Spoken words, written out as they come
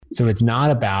So it's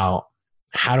not about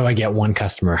how do I get one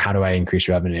customer? How do I increase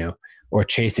revenue? Or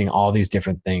chasing all these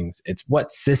different things. It's what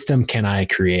system can I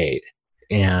create?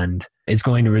 And it's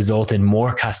going to result in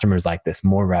more customers like this,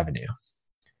 more revenue,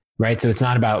 right? So it's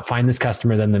not about find this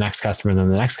customer, then the next customer, then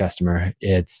the next customer.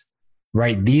 It's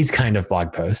write these kind of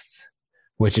blog posts,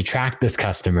 which attract this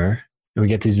customer, and we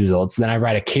get these results. Then I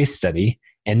write a case study,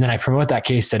 and then I promote that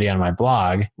case study on my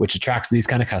blog, which attracts these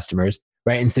kind of customers,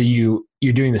 right? And so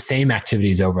you're doing the same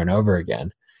activities over and over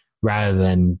again, rather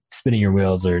than spinning your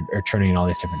wheels or turning in all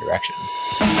these different directions.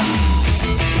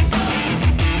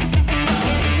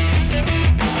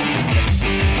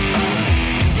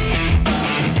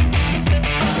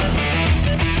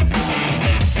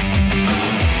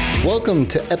 Welcome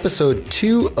to episode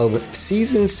 2 of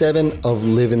season 7 of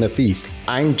Live in the Feast.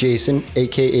 I'm Jason,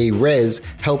 aka Rez,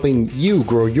 helping you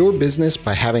grow your business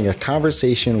by having a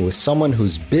conversation with someone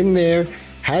who's been there,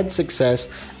 had success,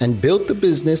 and built the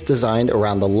business designed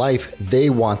around the life they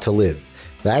want to live.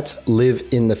 That's Live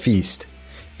in the Feast.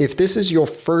 If this is your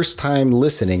first time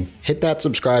listening, hit that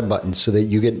subscribe button so that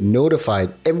you get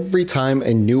notified every time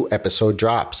a new episode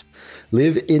drops.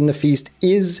 Live in the Feast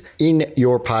is in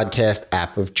your podcast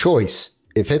app of choice.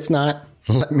 If it's not,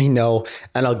 let me know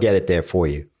and I'll get it there for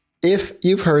you. If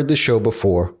you've heard the show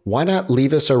before, why not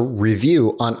leave us a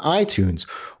review on iTunes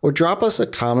or drop us a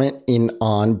comment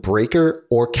on Breaker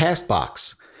or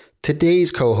Castbox?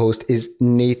 Today's co-host is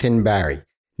Nathan Barry.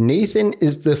 Nathan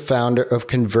is the founder of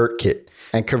ConvertKit,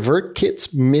 and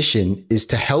ConvertKit's mission is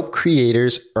to help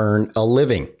creators earn a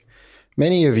living.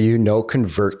 Many of you know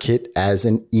ConvertKit as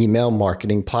an email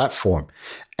marketing platform,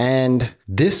 and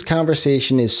this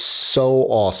conversation is so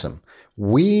awesome.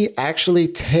 We actually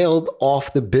tailed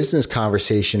off the business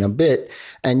conversation a bit,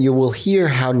 and you will hear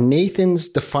how Nathan's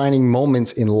defining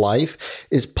moments in life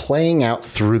is playing out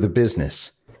through the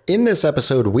business. In this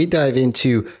episode, we dive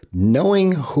into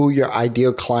knowing who your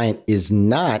ideal client is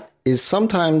not is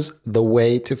sometimes the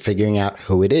way to figuring out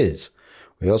who it is.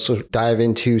 We also dive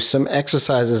into some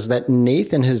exercises that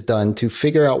Nathan has done to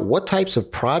figure out what types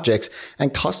of projects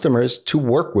and customers to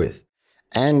work with.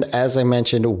 And as I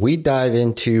mentioned, we dive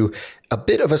into a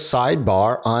bit of a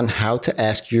sidebar on how to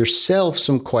ask yourself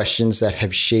some questions that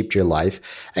have shaped your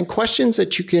life and questions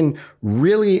that you can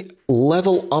really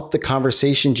level up the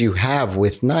conversations you have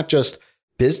with not just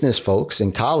business folks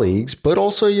and colleagues, but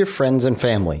also your friends and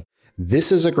family.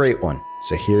 This is a great one.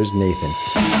 So here's Nathan.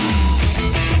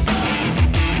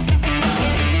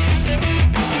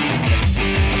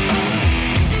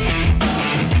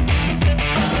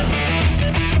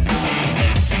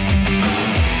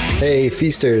 Hey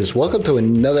Feasters, welcome to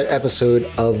another episode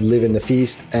of Live in the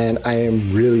Feast, and I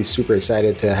am really super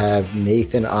excited to have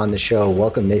Nathan on the show.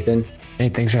 Welcome, Nathan. Hey,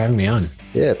 thanks for having me on.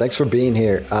 Yeah, thanks for being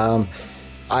here.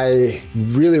 I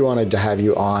really wanted to have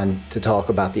you on to talk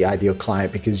about the ideal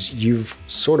client because you've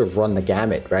sort of run the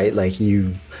gamut, right? Like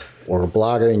you were a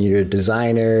blogger and you're a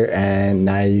designer, and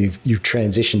now you've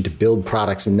transitioned to build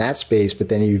products in that space, but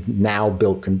then you've now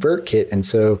built ConvertKit. And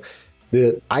so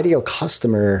the ideal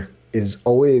customer is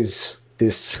always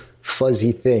this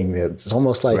fuzzy thing. It's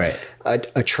almost like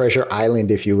a treasure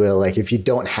island, if you will. Like if you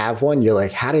don't have one, you're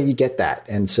like, how do you get that?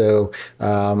 And so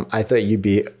I thought you'd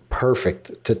be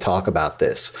perfect to talk about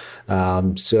this.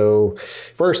 So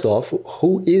first off,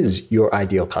 who is your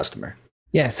ideal customer?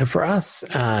 Yeah. So for us,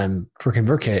 for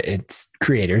ConvertKit, it's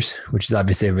creators, which is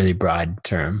obviously a really broad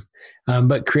term.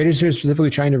 But creators who are specifically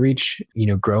trying to reach,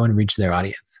 grow and reach their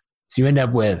audience. So you end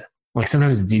up with, like,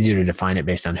 sometimes it's easier to define it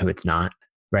based on who it's not,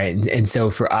 right? And so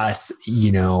for us,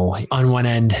 on one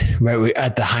end, right,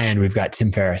 at the high end, we've got Tim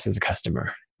Ferriss as a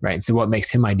customer, right? And so what makes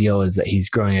him ideal is that he's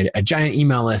growing a giant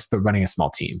email list, but running a small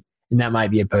team. And that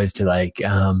might be opposed to like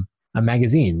a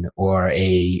magazine or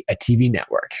a TV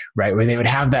network, right? Where they would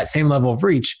have that same level of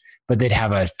reach, but they'd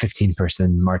have a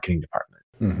 15-person marketing department.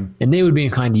 Mm-hmm. And they would be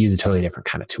inclined to use a totally different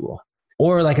kind of tool.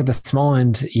 Or like at the small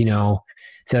end,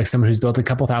 say like someone who's built a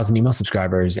couple thousand email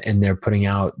subscribers and they're putting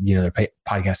out, their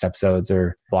podcast episodes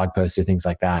or blog posts or things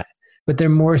like that. But they're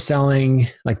more selling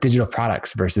like digital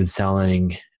products versus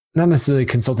selling, not necessarily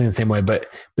consulting the same way, but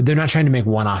they're not trying to make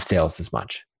one-off sales as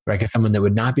much, right? Because someone that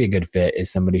would not be a good fit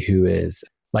is somebody who is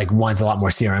like wants a lot more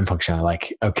CRM functionality.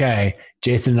 Like, okay,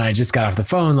 Jason and I just got off the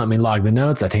phone. Let me log the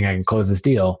notes. I think I can close this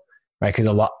deal, right? Because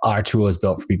our tool is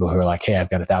built for people who are like, hey, I've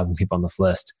got 1,000 people on this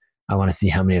list. I want to see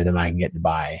how many of them I can get to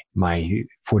buy my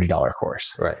 $40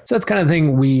 course. Right. So that's kind of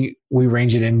thing. We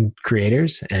range it in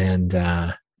creators. And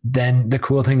then the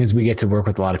cool thing is we get to work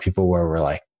with a lot of people where we're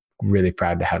like really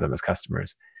proud to have them as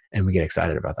customers. And we get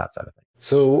excited about that side of things.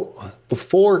 So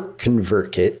before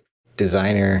ConvertKit,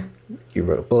 designer, you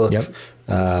wrote a book,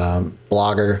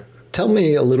 blogger, Tell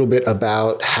me a little bit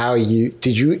about how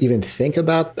did you even think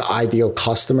about the ideal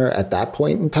customer at that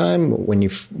point in time when you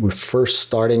were first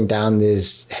starting down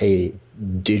this, hey,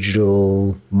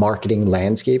 digital marketing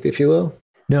landscape, if you will?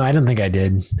 No, I don't think I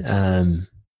did.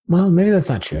 Well, maybe that's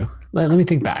not true. Let me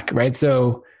think back, right?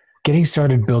 So getting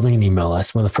started building an email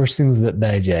list, one of the first things that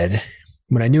I did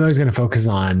when I knew I was going to focus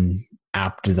on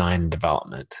app design and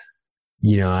development,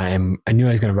 I knew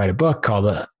I was going to write a book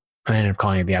I ended up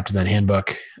calling it the App Design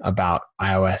Handbook about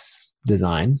iOS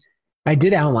design. I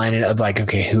did outline it of like,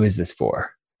 okay, who is this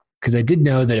for? Because I did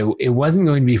know that it wasn't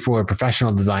going to be for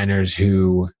professional designers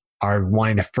who are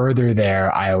wanting to further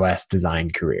their iOS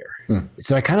design career.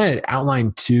 So I kind of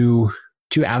outlined two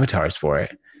avatars for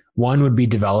it. One would be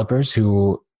developers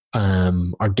who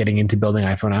are getting into building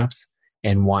iPhone apps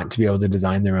and want to be able to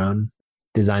design their own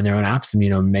apps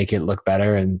and, make it look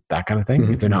better and that kind of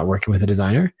thing if they're not working with a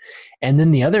designer. And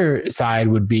then the other side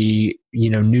would be,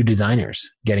 new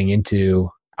designers getting into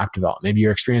app development. Maybe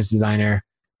you're an experienced designer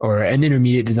or an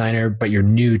intermediate designer, but you're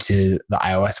new to the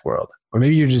iOS world. Or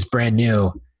maybe you're just brand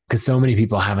new because so many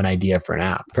people have an idea for an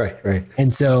app. Right.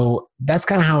 And so that's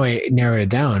kind of how I narrowed it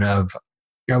down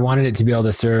I wanted it to be able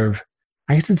to serve,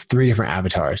 I guess it's 3 different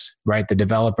avatars, right? The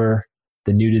developer,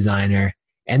 the new designer,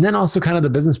 and then also kind of the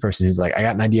business person who's like, I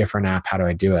got an idea for an app. How do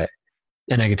I do it?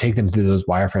 And I could take them through those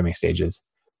wireframing stages.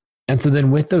 And so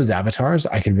then with those avatars,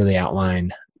 I could really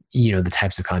outline, the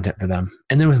types of content for them.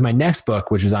 And then with my next book,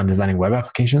 which was on designing web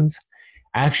applications,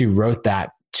 I actually wrote that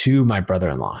to my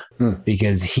brother-in-law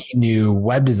because he knew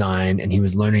web design and he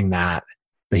was learning that,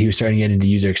 but he was starting to get into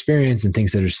user experience and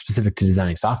things that are specific to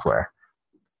designing software.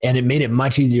 And it made it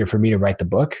much easier for me to write the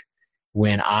book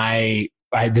when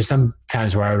there's some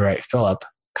times where I would write Philip,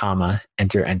 comma,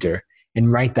 enter,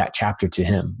 and write that chapter to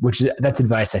him, that's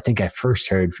advice I think I first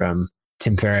heard from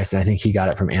Tim Ferriss, and I think he got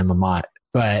it from Anne Lamott,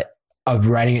 but of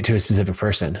writing it to a specific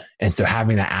person. And so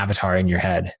having that avatar in your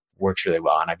head works really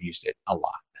well, and I've used it a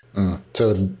lot.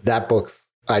 So that book,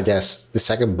 I guess the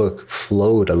second book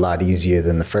flowed a lot easier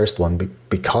than the first one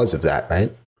because of that,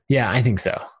 right? Yeah, I think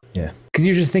so. Yeah. Because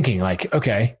you're just thinking like,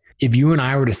 okay, if you and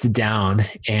I were to sit down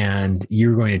and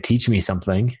you're going to teach me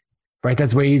something, right?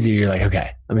 That's way easier. You're like,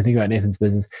 okay, let me think about Nathan's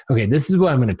business. Okay, this is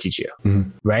what I'm going to teach you,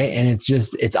 right? And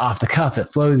it's off the cuff. It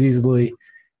flows easily,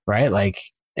 right? Like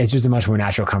it's just a much more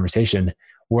natural conversation.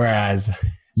 Whereas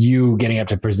you getting up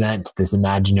to present this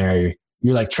imaginary,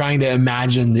 you're like trying to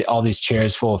imagine all these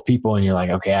chairs full of people, and you're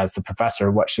like, okay, as the professor,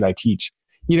 what should I teach?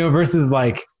 Versus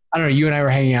like, I don't know, you and I were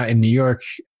hanging out in New York.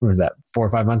 What was that, 4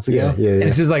 or 5 months ago? Yeah. And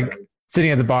it's just like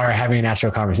sitting at the bar, having a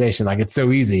natural conversation. Like it's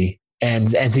so easy.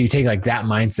 And so you take like that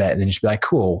mindset and then just be like,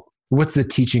 cool, what's the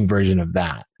teaching version of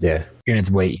that? Yeah. And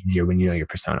it's way easier when you know your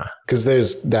persona. Because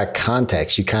there's that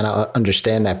context. You kind of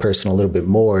understand that person a little bit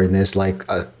more. And there's like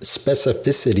a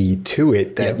specificity to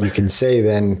it that you can say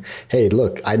then, hey,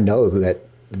 look, I know that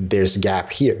there's a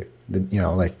gap here. Like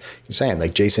you're saying,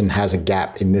 like Jason has a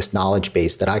gap in this knowledge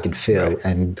base that I could fill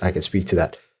and I can speak to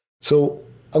that. So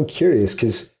I'm curious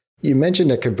because you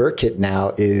mentioned that ConvertKit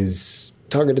now is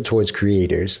targeted towards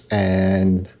creators,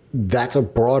 and that's a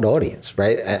broad audience,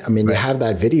 right? I mean, you have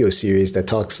that video series that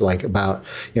talks like about,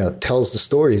 tells the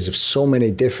stories of so many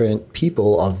different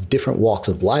people of different walks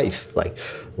of life, like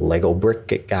Lego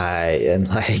brick guy and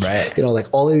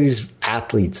like all of these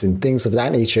athletes and things of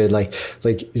that nature. Like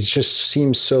it just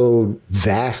seems so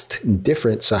vast and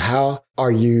different. So how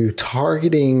are you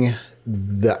targeting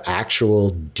the actual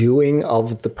doing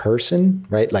of the person,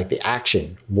 right? Like the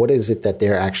action. What is it that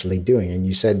they're actually doing? And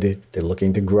you said that they're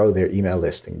looking to grow their email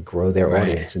list and grow their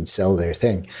audience and sell their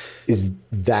thing. Is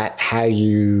that how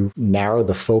you narrow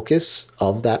the focus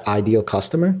of that ideal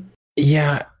customer?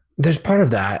 Yeah, there's part of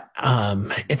that.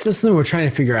 It's just something we're trying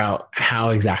to figure out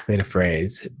how exactly to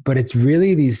phrase, but it's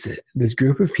really this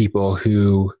group of people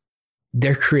who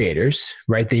they're creators,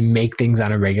 right? They make things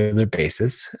on a regular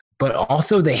basis, but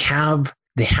also they have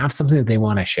something that they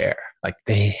want to share. Like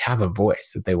they have a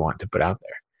voice that they want to put out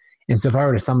there. And so if I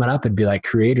were to sum it up, it'd be like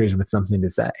creators with something to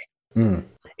say.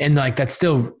 And like, that's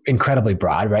still incredibly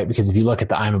broad, right? Because if you look at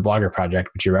the I'm a Blogger project,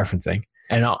 which you're referencing,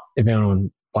 and if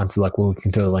anyone wants to look, we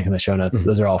can throw the link in the show notes.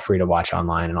 Those are all free to watch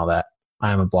online and all that.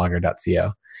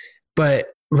 I'mAblogger.co.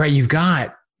 But right, you've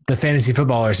got the fantasy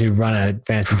footballers who run a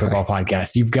fantasy football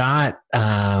podcast. You've got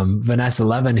Vanessa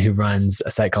Levin, who runs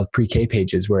a site called Pre-K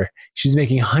Pages, where she's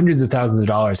making hundreds of thousands of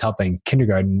dollars helping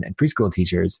kindergarten and preschool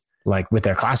teachers, like with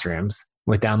their classrooms,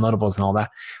 with downloadables and all that,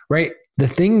 right? The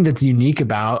thing that's unique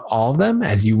about all of them,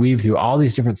 as you weave through all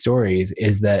these different stories,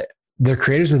 is that they're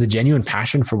creators with a genuine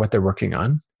passion for what they're working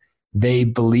on. They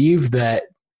believe that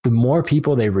the more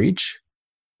people they reach,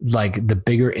 like the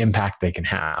bigger impact they can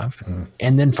have.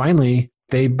 And then finally,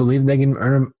 they believe they can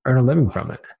earn a living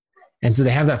from it. And so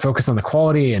they have that focus on the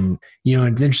quality. And,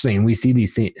 it's interesting. And we see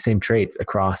these same traits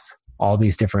across all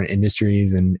these different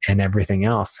industries and everything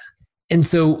else. And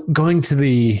so going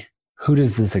to who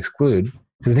does this exclude?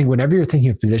 Because I think whenever you're thinking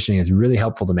of positioning, it's really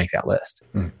helpful to make that list,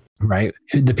 right?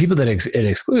 The people that it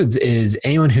excludes is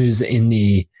anyone who's in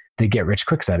the get rich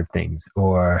quick side of things.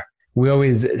 Or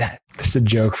there's a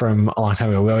joke from a long time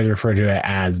ago. We always refer to it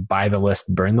as buy the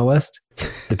list, burn the list.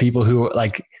 The people who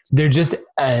they're just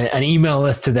an email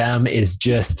list to them is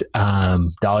just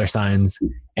dollar signs.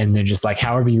 And they're just like,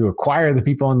 however you acquire the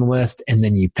people on the list, and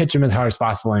then you pitch them as hard as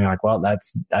possible. And you're like, well,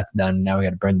 that's done. Now we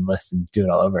got to burn the list and do it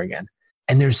all over again.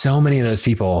 And there's so many of those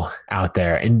people out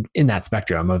there in that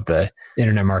spectrum of the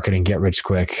internet marketing, get rich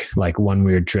quick, like one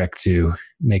weird trick to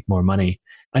make more money.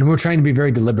 And we're trying to be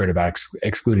very deliberate about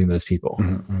excluding those people.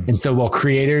 And so while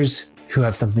creators who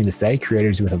have something to say,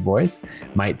 creators with a voice,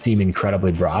 might seem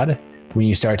incredibly broad, when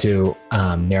you start to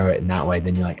narrow it in that way,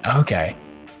 then you're like, okay,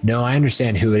 no, I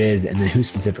understand who it is and then who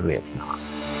specifically it's not.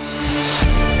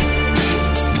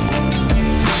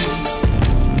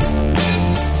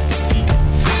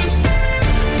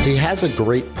 He has a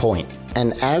great point.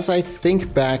 And as I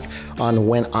think back on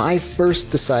when I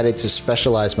first decided to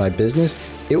specialize my business,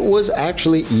 it was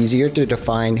actually easier to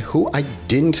define who I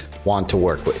didn't want to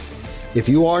work with. If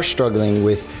you are struggling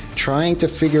with trying to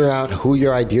figure out who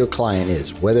your ideal client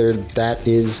is, whether that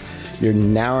is you're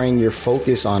narrowing your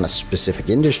focus on a specific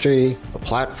industry, a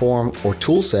platform, or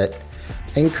tool set,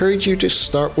 I encourage you to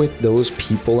start with those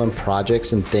people and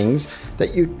projects and things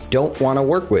that you don't want to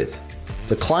work with.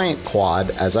 The Client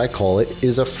Quad, as I call it,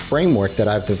 is a framework that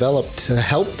I've developed to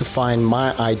help define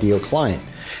my ideal client.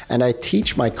 And I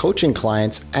teach my coaching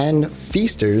clients and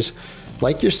feasters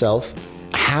like yourself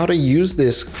how to use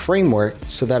this framework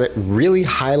so that it really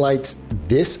highlights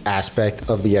this aspect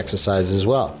of the exercise as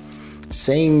well.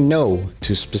 Saying no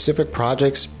to specific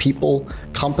projects, people,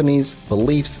 companies,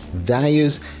 beliefs,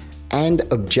 values, and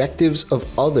objectives of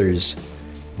others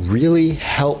really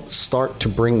help start to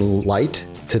bring light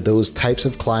to those types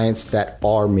of clients that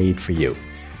are made for you.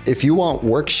 If you want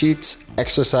worksheets,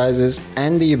 exercises,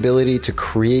 and the ability to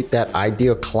create that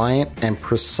ideal client and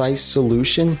precise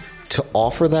solution to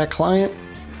offer that client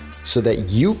so that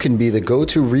you can be the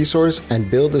go-to resource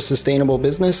and build a sustainable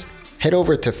business, head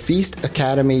over to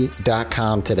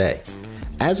feastacademy.com today.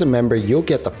 As a member, you'll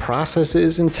get the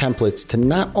processes and templates to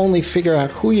not only figure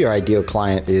out who your ideal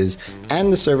client is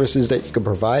and the services that you can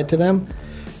provide to them,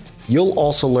 you'll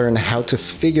also learn how to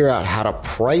figure out how to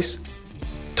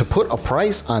put a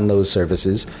price on those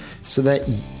services so that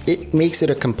it makes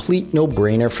it a complete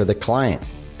no-brainer for the client.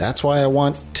 That's why I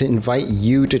want to invite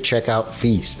you to check out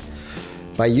Feast.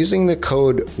 By using the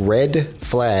code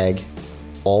REDFLAG,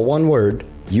 all one word,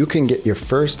 you can get your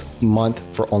first month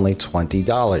for only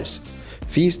 $20.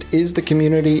 Feast is the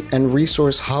community and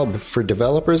resource hub for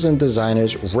developers and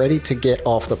designers ready to get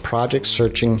off the project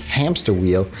searching hamster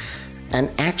wheel and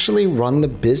actually run the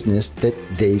business that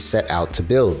they set out to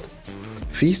build.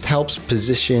 Feast helps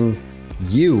position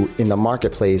you in the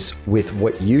marketplace with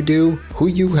what you do, who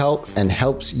you help, and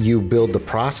helps you build the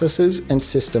processes and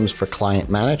systems for client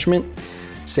management,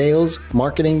 sales,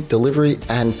 marketing, delivery,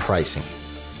 and pricing.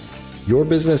 Your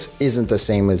business isn't the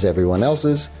same as everyone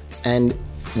else's, and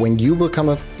when you become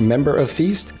a member of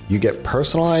Feast, you get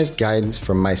personalized guidance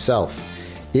from myself.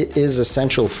 It is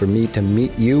essential for me to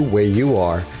meet you where you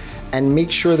are and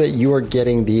make sure that you are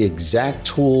getting the exact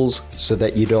tools so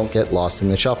that you don't get lost in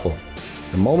the shuffle.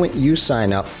 The moment you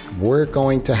sign up, we're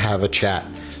going to have a chat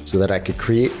so that I could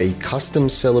create a custom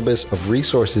syllabus of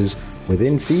resources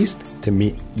within Feast to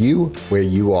meet you where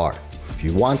you are. If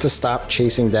you want to stop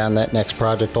chasing down that next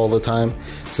project all the time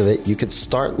so that you could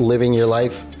start living your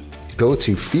life, go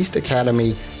to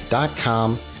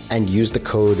feastacademy.com and use the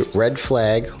code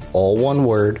REDFLAG, all one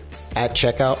word, at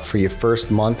checkout for your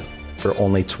first month for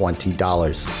only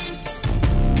 $20.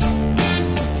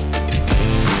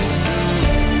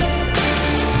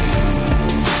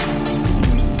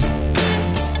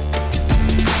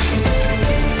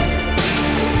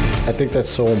 I think that's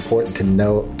so important to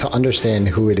know, to understand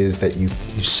who it is that you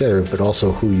serve, but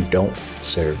also who you don't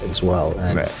serve as well.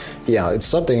 And right. It's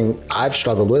something I've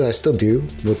struggled with. I still do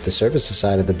with the services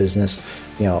side of the business.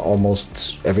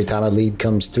 Almost every time a lead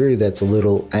comes through, that's a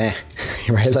little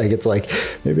right? Like, it's like,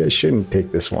 maybe I shouldn't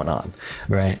pick this one on.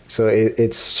 Right. So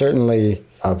it's certainly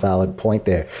a valid point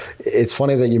there. It's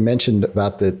funny that you mentioned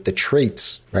about the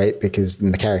traits, right?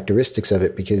 And the characteristics of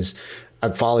it, because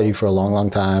I've followed you for a long,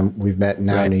 long time. We've met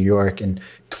now in New York, and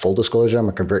full disclosure, I'm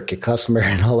a ConvertKit customer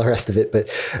and all the rest of it. But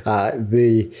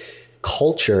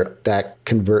culture that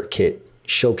ConvertKit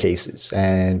showcases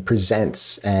and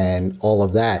presents and all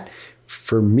of that,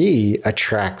 for me,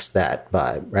 attracts that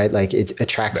vibe, right? Like it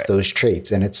attracts those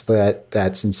traits, and it's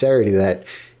that sincerity, that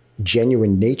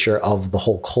genuine nature of the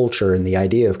whole culture and the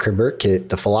idea of ConvertKit,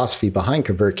 the philosophy behind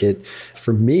ConvertKit.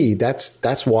 For me,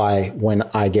 that's why when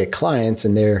I get clients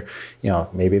and they're,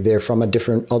 maybe they're from a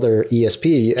different other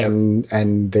ESP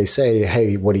and they say,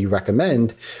 hey, what do you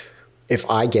recommend? If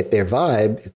I get their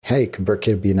vibe, hey, ConvertKit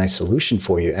would be a nice solution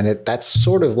for you. And that's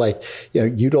sort of like,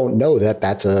 you don't know that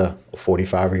that's a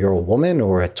 45-year-old woman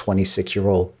or a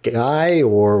 26-year-old guy,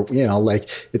 or,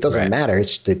 like, it doesn't matter.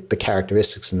 It's the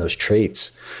characteristics and those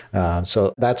traits.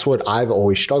 So that's what I've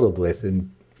always struggled with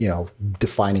in,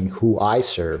 defining who I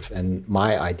serve and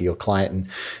my ideal client. And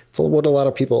it's what a lot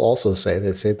of people also say.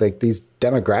 They say, like, these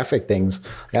demographic things,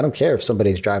 I don't care if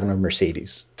somebody's driving a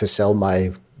Mercedes to sell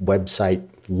my website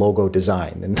logo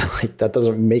design, and like that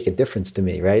doesn't make a difference to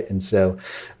me, right? And so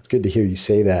it's good to hear you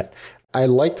say that. I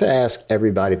like to ask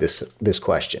everybody this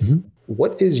question. Mm-hmm.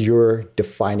 What is your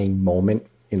defining moment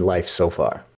in life so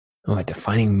far? Oh, a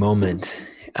defining moment.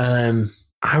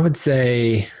 I would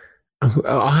say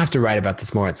I'll have to write about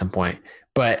this more at some point,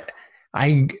 but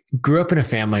I grew up in a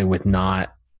family with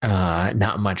not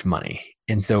much money.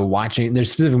 And so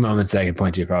there's specific moments that I could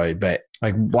point to probably, but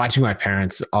like watching my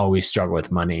parents always struggle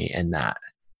with money, and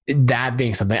that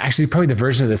being something, actually probably the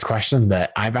version of this question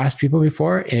that I've asked people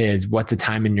before is, what's the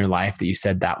time in your life that you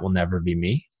said that will never be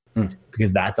me?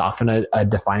 Because that's often a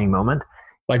defining moment.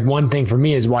 Like one thing for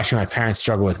me is watching my parents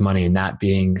struggle with money, and that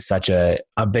being such a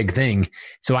big thing.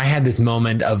 So I had this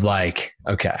moment of like,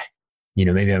 okay,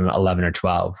 maybe I'm 11 or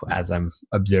 12 as I'm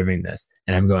observing this,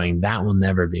 and I'm going, that will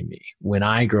never be me. When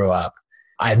I grow up,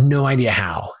 I have no idea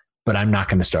how, but I'm not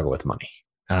going to struggle with money.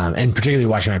 And particularly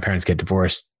watching my parents get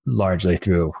divorced largely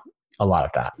through a lot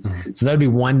of that. Mm-hmm. So that'd be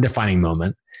one defining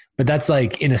moment, but that's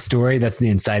like in a story, that's the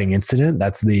inciting incident.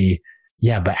 That's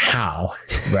but how,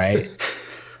 right?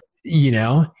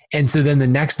 And so then the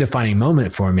next defining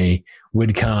moment for me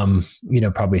would come,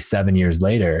 probably 7 years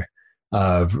later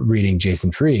of reading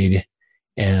Jason Fried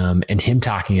and him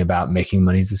talking about making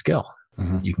money as a skill.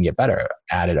 Mm-hmm. You can get better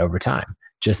at it over time,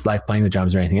 just like playing the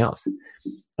drums or anything else.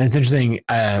 And it's interesting.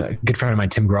 A good friend of mine,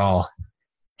 Tim Grahl,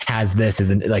 has this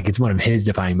as it's one of his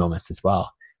defining moments as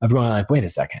well. Of going like, wait a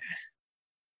second,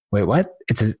 wait, what?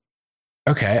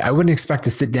 Okay. I wouldn't expect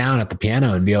to sit down at the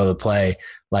piano and be able to play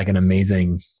like an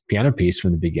amazing piano piece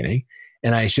from the beginning.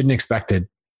 And I shouldn't expect to,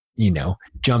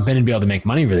 jump in and be able to make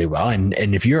money really well. And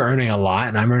if you're earning a lot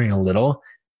and I'm earning a little,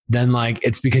 then like,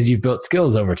 it's because you've built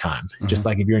skills over time. Mm-hmm. Just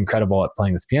like if you're incredible at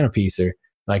playing this piano piece, or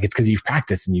like, it's because you've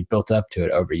practiced and you've built up to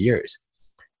it over years.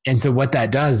 And so what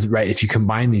that does, right, if you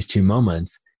combine these two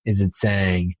moments, is it's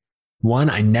saying, one,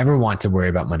 I never want to worry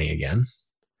about money again.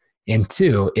 And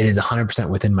two, it is 100%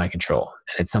 within my control.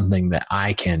 And it's something that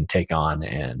I can take on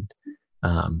and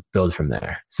build from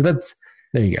there. So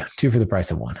there you go. 2 for the price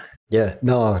of 1. Yeah,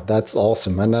 no, that's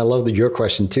awesome. And I love your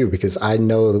question too, because I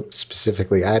know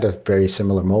specifically, I had a very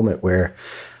similar moment where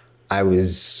I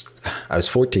was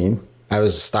 14. I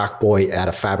was a stock boy at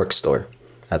a fabric store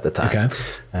at the time.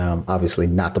 Okay. Obviously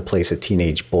not the place a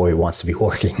teenage boy wants to be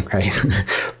working, right?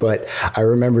 But I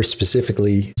remember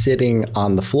specifically sitting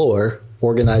on the floor,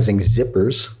 organizing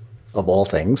zippers of all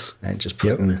things, and just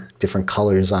putting different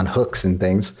colors on hooks and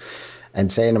things,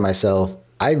 and saying to myself,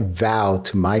 I vow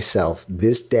to myself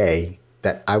this day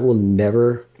that I will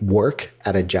never work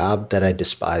at a job that I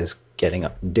despise getting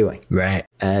up and doing. Right.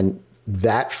 And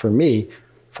that for me,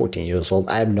 14 years old,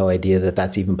 I have no idea that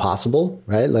that's even possible,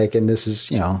 right? Like, and this is,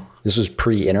 this was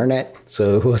pre-internet.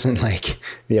 So it wasn't like,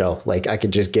 like I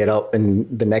could just get up and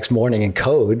the next morning and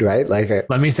code, right? Like,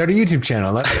 let me start a YouTube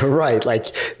channel. Right. Like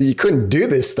you couldn't do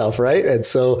this stuff, right? And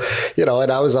so,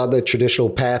 and I was on the traditional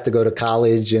path to go to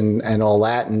college and all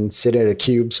that and sit in a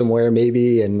cube somewhere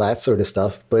maybe and that sort of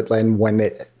stuff. But then when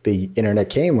the internet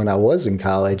came, when I was in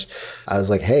college, I was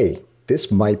like, hey,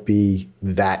 this might be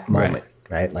that moment.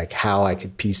 Right? Like how I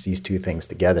could piece these two things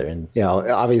together. And,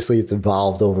 obviously it's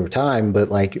evolved over time, but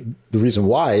like the reason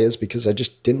why is because I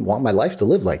just didn't want my life to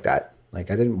live like that. Like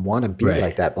I didn't want to be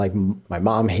like that. Like my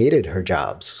mom hated her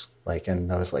jobs. Like,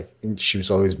 and I was like, and she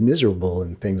was always miserable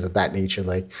and things of that nature.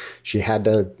 Like she had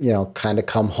to, kind of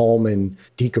come home and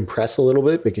decompress a little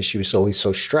bit because she was always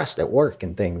so stressed at work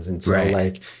and things. And so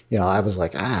like, I was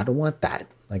like, I don't want that.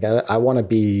 Like I want to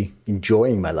be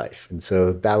enjoying my life. And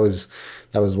so that was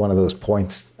one of those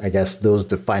points, I guess, those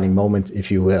defining moments,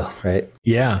 if you will, right?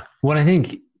 Yeah. What I'd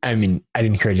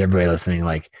encourage everybody listening,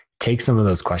 like take some of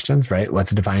those questions, right?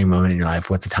 What's a defining moment in your life?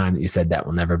 What's the time that you said that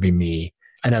will never be me?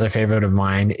 Another favorite of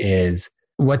mine is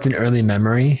what's an early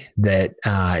memory that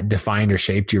defined or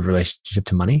shaped your relationship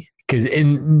to money? Because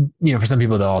for some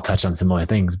people, they'll all touch on similar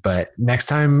things, but next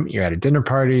time you're at a dinner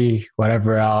party,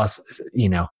 whatever else,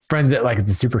 friends that like, it's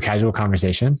a super casual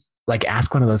conversation, like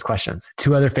ask one of those questions.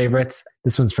 Two other favorites.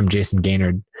 This one's from Jason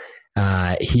Gaynard.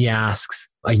 He asks,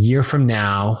 a year from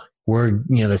now, we're,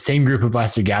 the same group of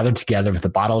us are gathered together with a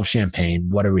bottle of champagne.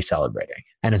 What are we celebrating?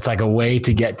 And it's like a way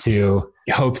to get to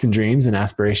hopes and dreams and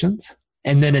aspirations.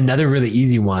 And then another really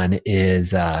easy one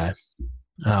is,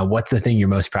 what's the thing you're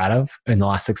most proud of in the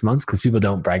last 6 months? Because people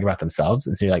don't brag about themselves.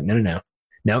 And so you're like,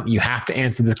 no, you have to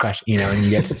answer this question, and you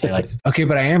get to say like, okay,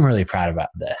 but I am really proud about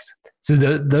this. So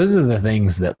those are the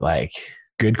things that like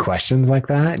good questions like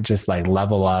that, just like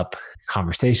level up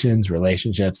conversations,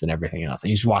 relationships, and everything else. And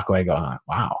you just walk away going,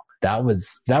 wow, that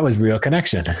was real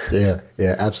connection. Yeah,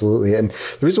 absolutely. And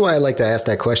the reason why I like to ask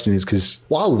that question is because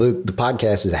while the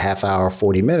podcast is a half hour,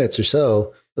 40 minutes or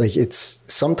so, like it's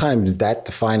sometimes that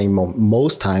defining moment,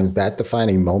 most times that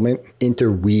defining moment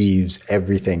interweaves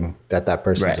everything that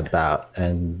person's about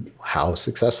and how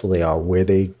successful they are, where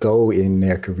they go in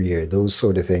their career, those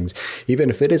sort of things, even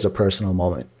if it is a personal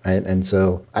moment. Right. And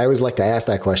so I always like to ask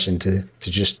that question to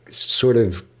just sort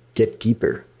of get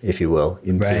deeper, if you will,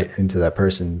 into that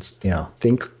person's,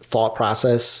 thought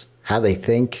process, how they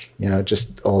think,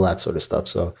 just all that sort of stuff.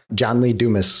 So John Lee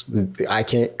Dumas, I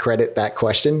can't credit that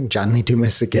question. John Lee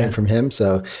Dumas again from him.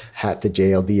 So hat to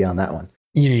JLD on that one.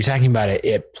 You're talking about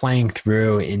it playing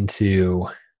through into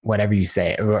whatever you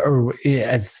say or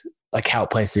as like how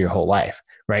it plays through your whole life,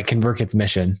 right? ConvertKit's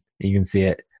mission, you can see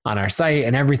it on our site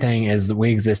and everything is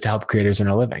we exist to help creators earn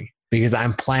a living because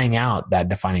I'm playing out that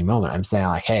defining moment. I'm saying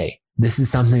like, hey, this is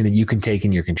something that you can take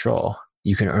in your control.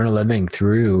 You can earn a living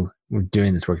through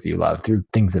doing this work that you love, through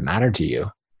things that matter to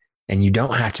you. And you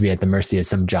don't have to be at the mercy of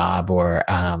some job or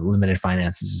limited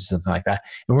finances or something like that.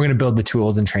 And we're going to build the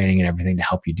tools and training and everything to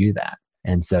help you do that.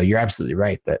 And so you're absolutely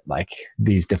right that like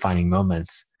these defining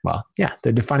moments,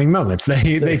 they're defining moments.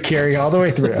 They carry all the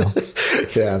way through.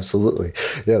 Yeah, absolutely.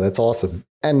 Yeah, that's awesome.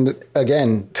 And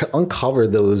again, to uncover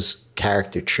those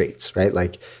character traits, right?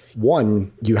 Like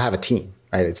one, you have a team.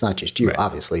 Right. It's not just you. Right.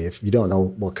 Obviously, if you don't know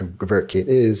what ConvertKit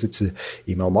is, it's an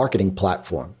email marketing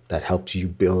platform that helps you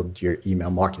build your email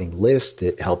marketing list.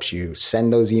 It helps you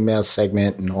send those emails,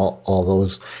 segment, and all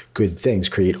those good things,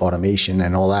 create automation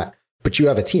and all that. But you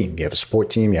have a team. You have a support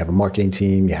team. You have a marketing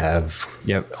team. You have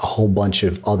a whole bunch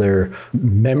of other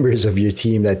members of your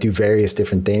team that do various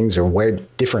different things or wear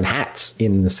different hats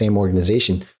in the same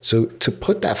organization. So to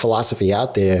put that philosophy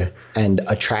out there and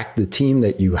attract the team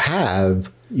that you have,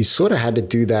 you sort of had to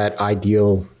do that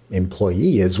ideal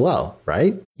employee as well,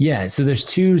 right? Yeah. So there's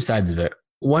two sides of it.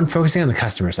 One, focusing on the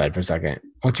customer side for a second.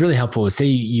 What's really helpful is say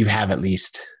you have at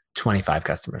least 25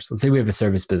 customers. Let's say we have a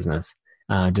service business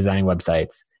designing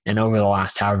websites. And over the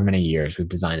last however many years, we've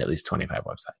designed at least 25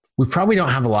 websites. We probably don't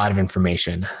have a lot of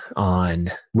information on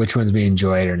which ones we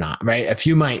enjoyed or not, right? A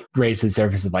few might raise to the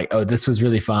surface of like, oh, this was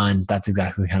really fun. That's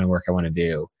exactly the kind of work I want to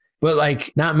do. But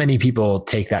like not many people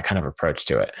take that kind of approach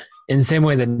to it. In the same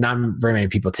way that not very many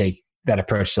people take that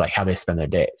approach to like how they spend their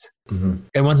days. Mm-hmm.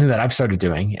 And one thing that I've started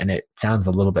doing, and it sounds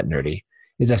a little bit nerdy,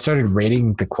 is I've started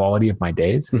rating the quality of my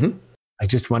days, like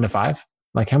just 1 to 5.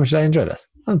 Like how much did I enjoy this?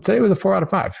 Oh, today was a 4 out of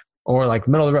 5. Or like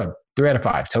middle of the road, 3 out of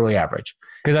 5, totally average.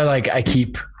 Because I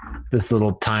keep this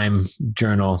little time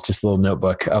journal, just a little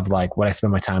notebook of like what I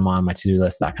spend my time on, my to-do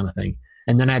list, that kind of thing.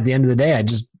 And then at the end of the day, I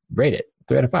just rate it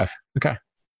 3 out of 5. Okay,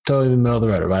 totally middle of the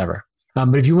road or whatever.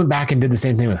 But if you went back and did the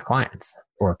same thing with clients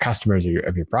or customers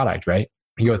of your product, right?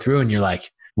 You go through and you're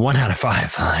like 1 out of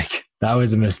 5, like that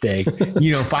was a mistake.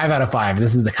 5 out of 5,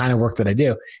 this is the kind of work that I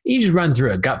do. You just run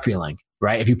through a gut feeling,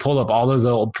 right? If you pulled up all those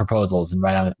old proposals and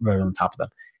write on the top of them,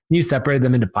 you separated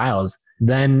them into piles,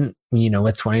 then,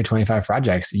 with 20, 25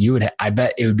 projects, I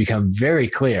bet it would become very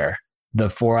clear the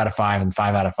 4 out of 5 and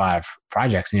 5 out of 5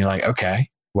 projects. And you're like, okay,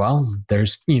 well,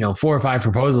 there's, 4 or 5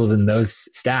 proposals in those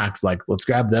stacks. Like, let's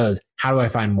grab those. How do I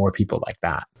find more people like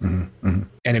that? Mm-hmm.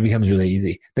 And it becomes really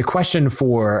easy. The question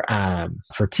for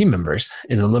team members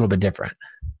is a little bit different,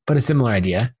 but a similar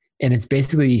idea. And it's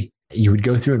basically, you would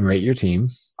go through and rate your team.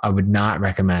 I would not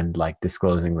recommend like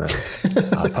disclosing this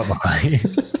publicly,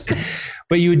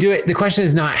 but you would do it. The question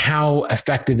is not how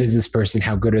effective is this person?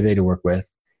 How good are they to work with?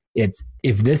 It's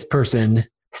if this person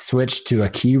switched to a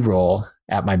key role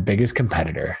at my biggest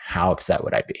competitor, how upset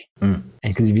would I be? And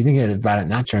because if you think about it in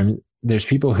that term, there's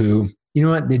people who,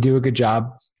 they do a good job.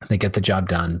 They get the job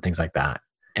done, things like that.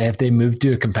 And if they move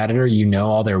to a competitor,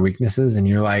 all their weaknesses and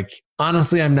you're like,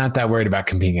 honestly, I'm not that worried about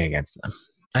competing against them.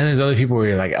 And there's other people where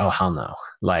you're like, oh, hell no.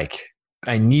 Like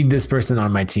I need this person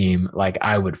on my team. Like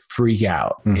I would freak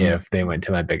out if they went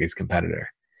to my biggest competitor.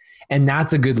 And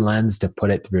that's a good lens to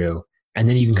put it through. And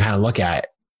then you can kind of look at,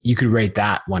 you could rate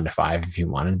that 1 to 5 if you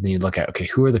wanted. And then you look at, okay,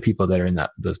 who are the people that are in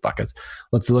those buckets?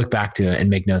 Let's look back to it and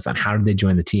make notes on how did they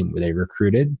join the team? Were they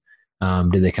recruited?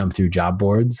 Did they come through job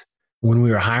boards? When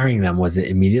we were hiring them, was it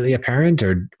immediately apparent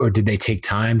or did they take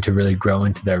time to really grow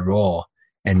into their role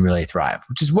and really thrive?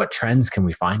 Which is what trends can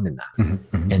we find in that?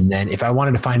 And then if I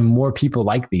wanted to find more people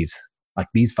like these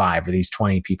 5 or these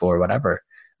 20 people or whatever,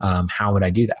 how would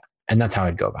I do that? And that's how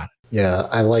I'd go about it. Yeah,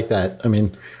 I like that. I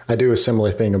mean, I do a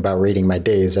similar thing about rating my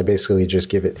days. I basically just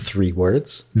give it 3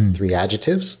 words, 3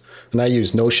 adjectives. And I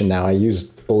use Notion now. I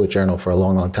used Bullet Journal for a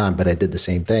long, long time, but I did the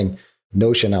same thing.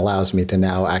 Notion allows me to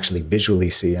now actually visually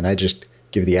see, and I just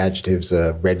give the adjectives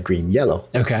red, green, yellow.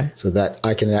 Okay. So that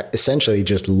I can essentially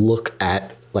just look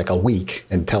at like a week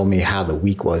and tell me how the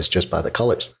week was just by the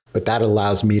colors. But that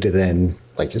allows me to then,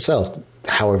 like yourself,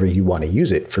 however you want to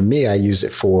use it. For me, I use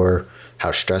it for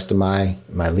how stressed am I?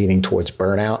 Am I leaning towards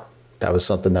burnout? That was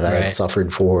something that I had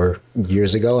suffered for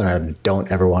years ago, and I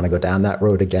don't ever want to go down that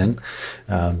road again.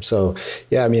 So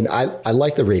yeah, I mean, I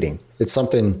like the rating. It's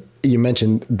something you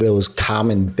mentioned, those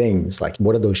common things, like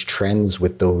what are those trends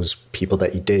with those people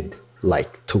that you did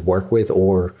like to work with,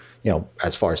 or, you know,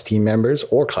 as far as team members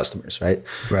or customers, right?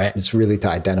 Right. It's really to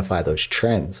identify those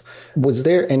trends. Was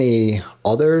there any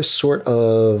other sort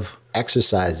of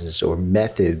exercises or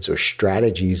methods or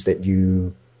strategies that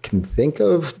you can think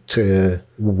of to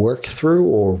work through,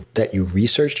 or that you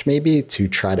researched maybe to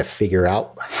try to figure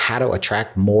out how to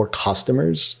attract more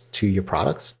customers to your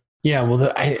products? Yeah,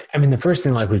 well, I mean, the first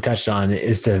thing, like we've touched on,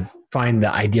 is to find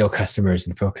the ideal customers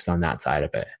and focus on that side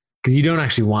of it. Because you don't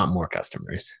actually want more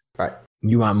customers. Right.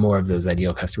 You want more of those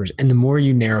ideal customers. And the more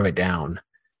you narrow it down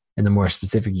and the more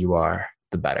specific you are,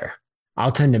 the better.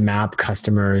 I'll tend to map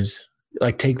customers,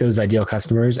 like take those ideal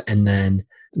customers and then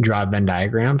draw Venn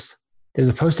diagrams. There's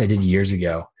a post I did years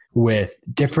ago with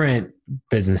different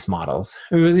business models.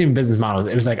 It wasn't even business models.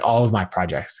 It was like all of my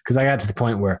projects. Because I got to the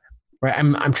point where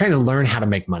I'm trying to learn how to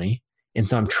make money. And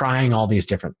so I'm trying all these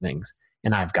different things.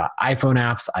 And I've got iPhone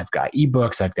apps, I've got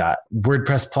ebooks, I've got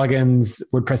WordPress plugins,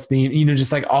 WordPress theme, you know,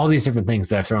 just like all these different things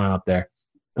that I've thrown up there.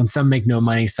 And some make no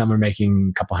money. Some are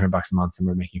making a couple $100 a month. Some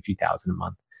are making a few thousand a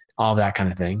month, all of that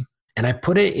kind of thing. And I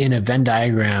put it in a Venn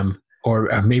diagram, or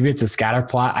maybe it's a scatter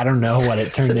plot. I don't know what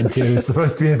it turned into. It was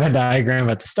supposed to be a Venn diagram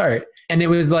at the start. And it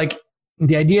was like,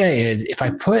 the idea is if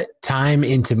I put time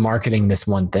into marketing this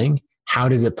one thing, how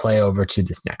does it play over to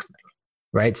this next thing?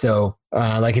 Right. So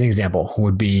like an example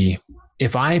would be,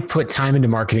 if I put time into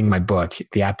marketing my book,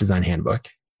 the App Design Handbook,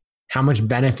 how much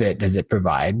benefit does it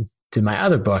provide to my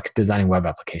other book, Designing Web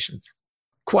Applications?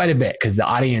 Quite a bit, because the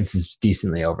audience is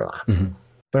decently overlapped.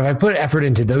 But if I put effort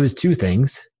into those 2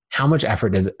 things, how much effort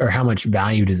does it, or how much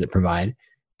value does it provide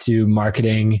to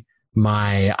marketing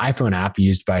my iPhone app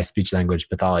used by speech language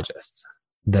pathologists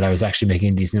that I was actually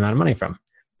making a decent amount of money from?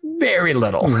 Very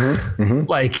little.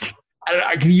 Like,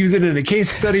 I could use it in a case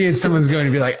study and someone's going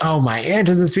to be like, oh, my aunt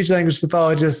is a speech language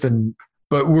pathologist.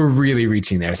 But we're really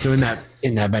reaching there. So in that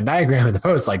Venn diagram of the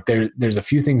post, like there's a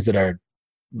few things that are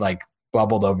like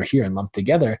bubbled over here and lumped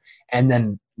together. And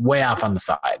then way off on the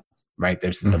side, right?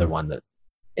 There's this other one that,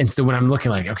 and so when I'm looking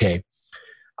like, okay,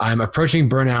 I'm approaching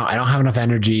burnout. I don't have enough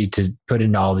energy to put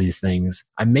into all these things.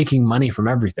 I'm making money from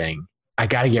everything. I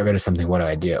got to get rid of something. What do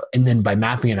I do? And then by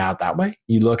mapping it out that way,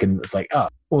 you look and it's like, oh,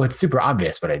 well, it's super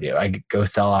obvious what I do. I go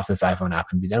sell off this iPhone app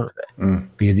and be done with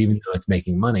it. Because even though it's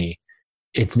making money,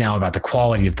 it's now about the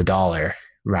quality of the dollar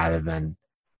rather than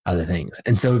other things.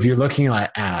 And so if you're looking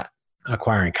at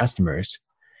acquiring customers,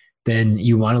 then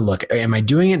you want to look, am I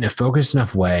doing it in a focused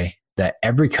enough way that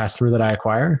every customer that I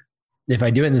acquire, if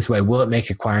I do it in this way, will it make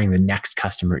acquiring the next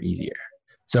customer easier?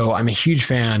 So I'm a huge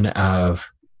fan of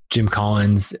Jim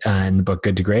Collins in the book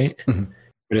Good to Great,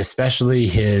 but especially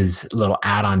his little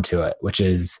add-on to it, which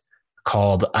is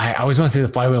called, I always want to say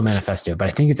the Flywheel Manifesto, but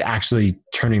I think it's actually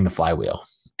Turning the Flywheel.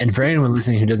 And for anyone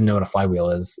listening who doesn't know what a flywheel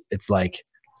is, it's like,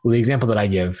 well, the example that I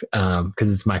give,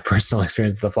 because it's my personal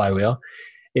experience with the flywheel,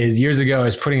 is years ago I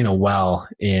was putting in a well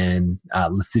in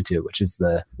Lesotho, which is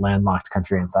the landlocked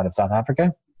country inside of South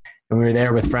Africa. And we were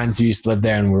there with friends who used to live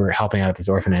there, and we were helping out at this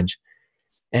orphanage.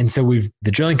 And so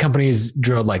the drilling companies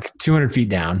drilled like 200 feet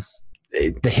down.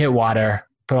 They hit water,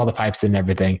 put all the pipes in and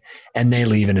everything, and they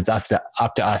leave, and it's up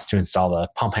to us to install the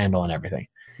pump handle and everything.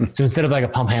 So instead of like a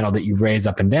pump handle that you raise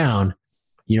up and down,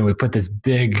 you know, we put this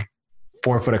big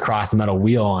 4-foot across metal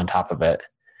wheel on top of it.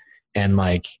 And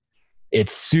like,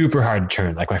 it's super hard to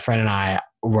turn. Like my friend and I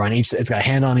were on each, it's got a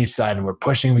handle on each side, and we're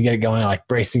pushing, we get it going, like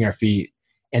bracing our feet.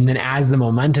 And then as the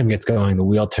momentum gets going, the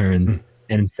wheel turns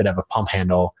And instead of a pump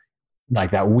handle,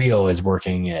 like that wheel is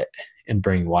working it and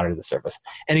bringing water to the surface.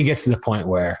 And it gets to the point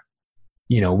where,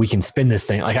 we can spin this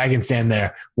thing. Like I can stand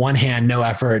there, one hand, no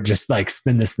effort, just like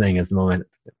spin this thing as the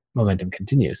momentum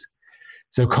continues.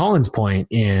 So Colin's point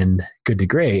in Good to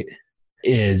Great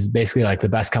is basically like the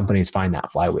best companies find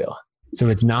that flywheel. So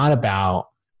it's not about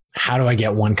how do I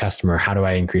get one customer? How do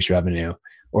I increase revenue?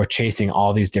 Or chasing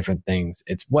all these different things.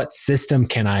 It's what system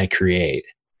can I create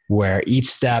where each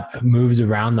step moves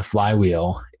around the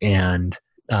flywheel and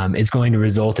is going to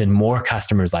result in more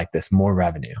customers like this, more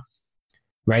revenue,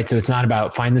 right? So it's not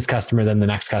about find this customer, then the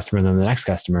next customer, then the next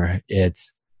customer.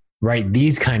 It's write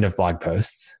these kind of blog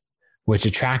posts, which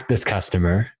attract this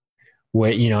customer,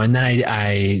 and then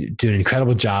I do an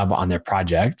incredible job on their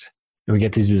project and we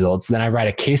get these results. Then I write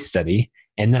a case study.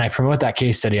 And then I promote that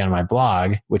case study on my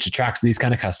blog, which attracts these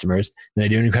kind of customers. Then I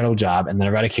do an incredible job. And then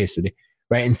I write a case study,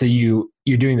 right? And so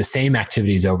you're doing the same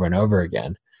activities over and over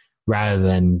again, rather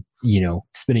than,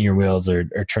 spinning your wheels or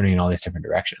turning in all these different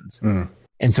directions.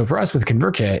 And so for us with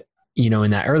ConvertKit,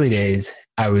 in that early days,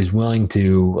 I was willing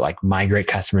to like migrate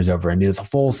customers over and do this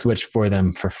full switch for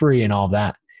them for free and all of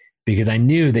that, because I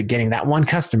knew that getting that one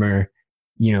customer,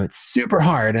 it's super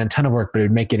hard and a ton of work, but it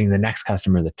would make getting the next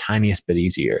customer the tiniest bit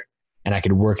easier. And I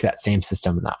could work that same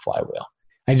system in that flywheel.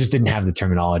 I just didn't have the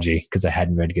terminology because I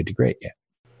hadn't read Good to Great yet.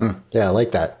 Yeah, I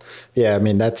like that. Yeah, I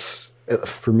mean, that's,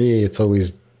 for me, it's always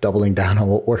doubling down on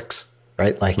what works,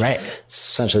 right? Like, It's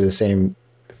essentially the same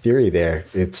theory there.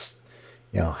 It's,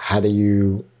 how do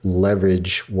you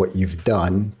leverage what you've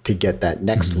done to get that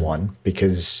next one?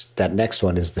 Because that next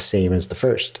one is the same as the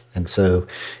first. And so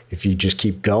if you just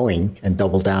keep going and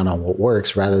double down on what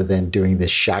works, rather than doing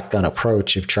this shotgun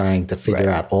approach of trying to figure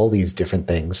out all these different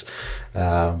things,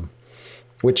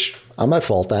 which I'm at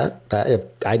fault at.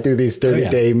 I do these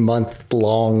 30-day,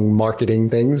 month-long marketing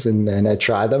things and I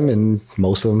try them and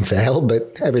most of them fail,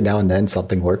 but every now and then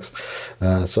something works.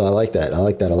 So I like that. I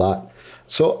like that a lot.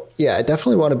 So yeah, I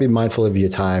definitely want to be mindful of your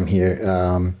time here.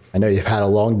 I know you've had a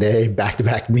long day,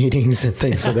 back-to-back meetings and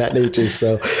things of that nature.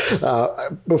 So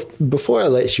before I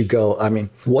let you go, I mean,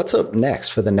 what's up next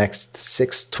for the next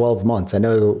 6-12 months? I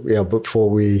know, before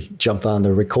we jumped on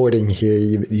the recording here,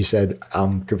 you said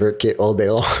ConvertKit all day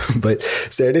long, but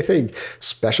is there anything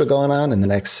special going on in the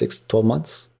next 6-12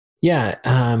 months? Yeah.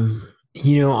 On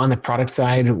the product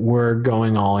side, we're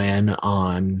going all in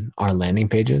on our landing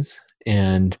pages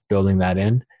and building that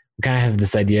in. We kind of have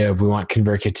this idea of we want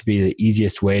ConvertKit to be the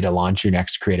easiest way to launch your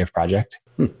next creative project.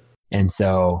 And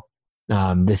so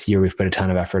this year we've put a ton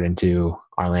of effort into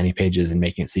our landing pages and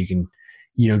making it so you can,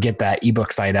 get that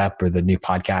ebook site up or the new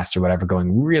podcast or whatever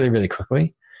going really, really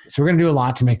quickly. So we're going to do a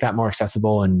lot to make that more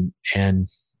accessible and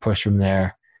push from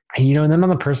there. And then on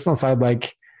the personal side,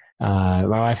 like my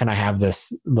wife and I have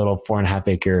this little 4.5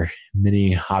 acre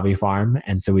mini hobby farm.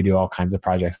 And so we do all kinds of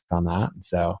projects on that. And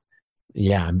so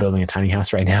yeah, I'm building a tiny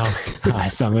house right now.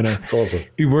 So I'm going to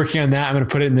be working on that. I'm going to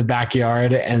put it in the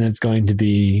backyard and it's going to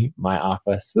be my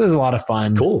office. So there's a lot of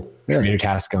fun, creative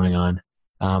tasks going on.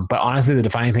 But honestly, the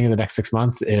defining thing in the next 6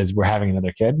 months is we're having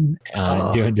another kid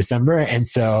due in December. And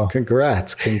so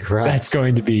congrats. That's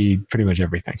going to be pretty much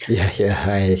everything. Yeah.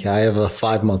 I have a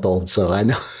 5-month-old, so I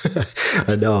know.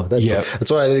 That's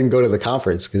why I didn't go to the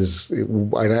conference, because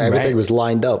everything was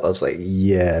lined up. I was like,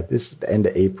 this is the end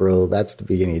of April. That's the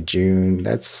beginning of June.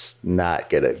 That's not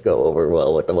going to go over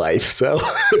well with the wife. So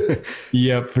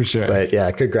yep, for sure. But yeah,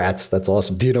 congrats. That's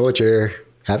awesome. Do you know what you're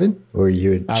having, or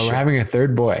you? We're having a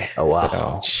third boy. Oh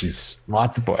wow! Jeez,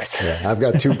 lots of boys. Yeah, I've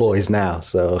got 2 boys now,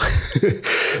 so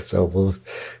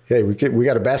we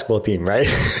got a basketball team, right?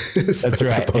 That's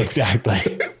right,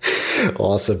 exactly.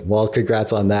 Awesome. Well,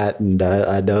 congrats on that, and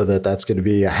I know that's going to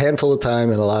be a handful of time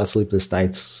and a lot of sleepless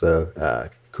nights. So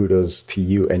kudos to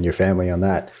you and your family on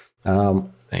that.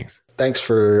 Thanks. Thanks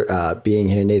for being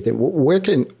here, Nathan. Where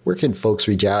can folks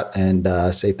reach out and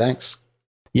say thanks?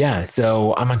 Yeah.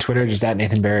 So I'm on Twitter, just at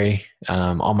Nathan Barry.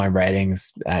 All my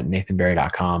writings at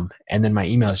nathanbarry.com. And then my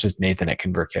email is just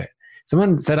nathan@ConvertKit.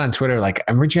 Someone said on Twitter, like,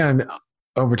 I'm reaching out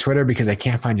over Twitter because I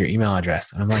can't find your email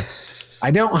address. And I'm like,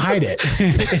 I don't hide it.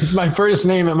 It's my first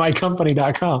name at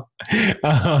mycompany.com.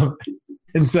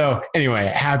 And so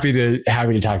anyway, happy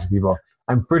to talk to people.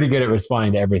 I'm pretty good at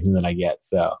responding to everything that I get.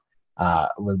 So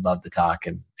would love to talk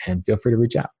and feel free to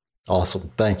reach out. Awesome.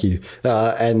 Thank you.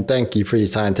 And thank you for your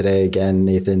time today again,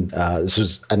 Nathan. This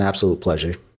was an absolute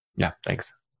pleasure. Yeah,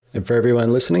 thanks. And for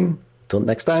everyone listening, till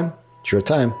next time, it's your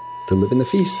time to live in the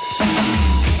feast.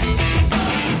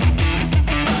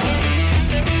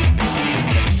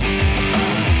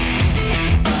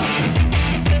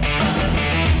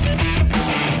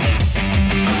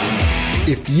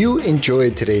 If If you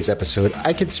enjoyed today's episode,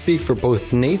 I could speak for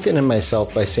both Nathan and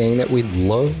myself by saying that we'd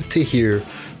love to hear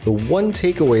the one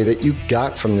takeaway that you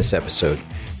got from this episode.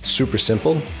 Super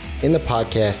simple. In the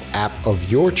podcast app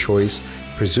of your choice,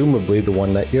 presumably the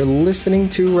one that you're listening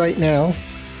to right now,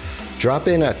 drop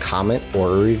in a comment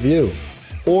or a review.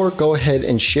 Or go ahead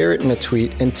and share it in a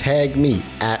tweet and tag me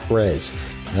 @Rez,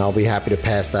 and I'll be happy to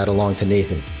pass that along to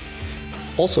Nathan.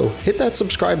 Also, hit that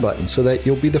subscribe button so that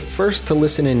you'll be the first to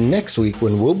listen in next week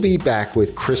when we'll be back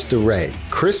with Krista Ray.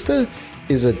 Krista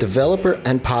is a developer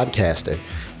and podcaster,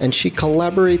 and she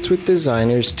collaborates with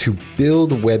designers to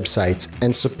build websites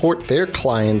and support their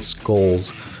clients'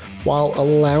 goals while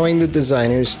allowing the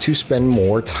designers to spend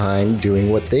more time doing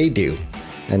what they do,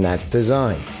 and that's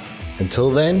design.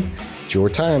 Until then, it's your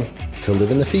time to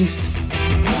live in the feast.